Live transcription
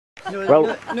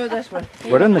Well, no, this one.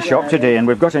 we're in the shop today and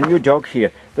we've got a new dog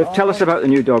here. Tell us about the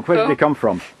new dog. Where did he come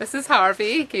from? This is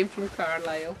Harvey. He came from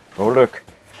Carlisle. Oh, look.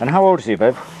 And how old is he,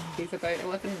 Viv? He's about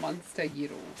 11 months to a year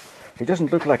old. He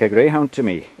doesn't look like a greyhound to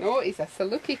me. No, he's a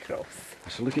Saluki cross. A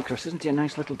Saluki cross. Isn't he a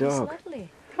nice little dog? It's lovely.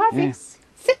 Harvey, Yeah.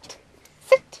 sit,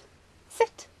 sit,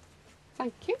 sit.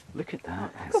 Thank you. Look at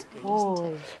that.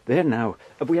 Oh. There now.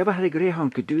 Have we ever had a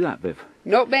greyhound could do that, Viv?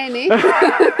 Not many.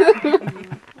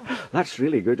 That's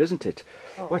really good, isn't it?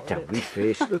 What a wee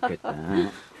face. Look at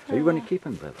that. Are you going to keep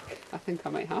him, Viv? I think I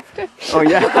might have to. Oh,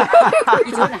 yeah.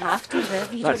 You don't have to,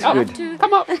 Viv. You That's don't good. have to.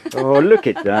 Come up. Oh, look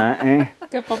at that, eh?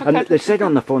 Give Bob a And cuddle. they said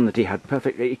on the phone that he had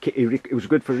perfect... He was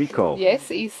good for recall. Yes,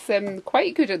 he's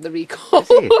quite good at the recall. Is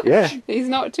he? Yeah. He's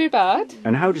not too bad.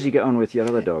 And how does he get on with your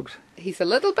other dogs? He's a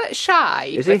little bit shy,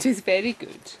 Is but he? he's very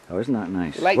good. Oh, isn't that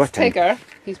nice? Likes What a- Tigger.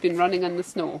 He's been running in the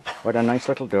snow. What a nice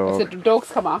little If the dog. dogs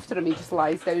come after him, he just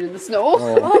lies down in the snow.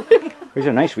 Oh, he's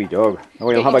a nice wee dog. Oh,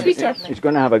 Get your tweeter. he's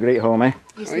going to have a great home, eh?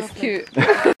 Oh, he's cute.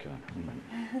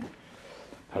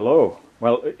 Hello.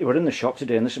 Well, we're in the shop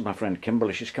today and this is my friend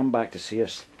Kimberley. She's come back to see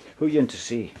us. Who are you in to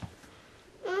see?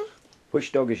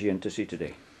 Which dog is you in to see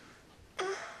today?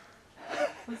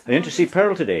 Are you in to see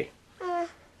Pearl today?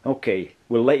 Okay,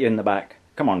 we'll let you in the back.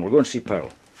 Come on, we'll go and see Pearl.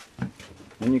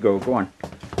 In you go, go on.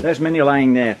 There's Minnie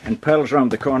lying there and Pearl's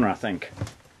round the corner, I think.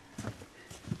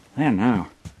 There now.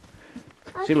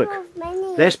 See, look.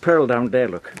 There's Pearl down there,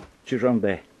 look. She's round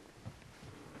there.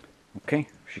 Okay,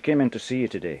 she came in to see you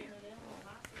today.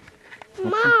 Okay.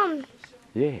 Mom,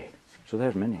 Yeah, so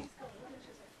there's Minnie.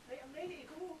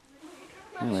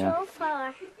 There we are. so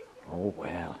far. Oh,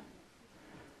 well.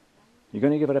 You're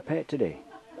going to give her a pet today?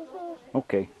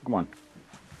 Okay, come on.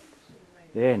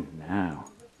 There now.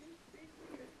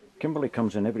 Kimberley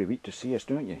comes in every week to see us,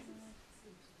 don't you?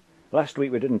 Last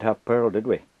week we didn't have Pearl, did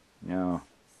we? No.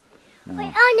 We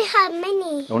only have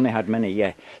Minnie. Only had Minnie,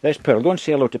 yeah. There's Pearl. Go and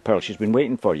say hello to Pearl. She's been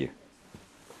waiting for you.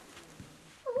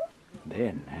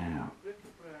 There now.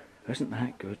 Isn't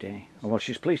that good, eh? Oh, well,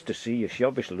 she's pleased to see you. She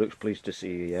obviously looks pleased to see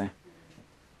you, yeah?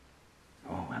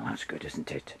 Oh, well, that's good,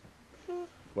 isn't it?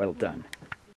 Well done.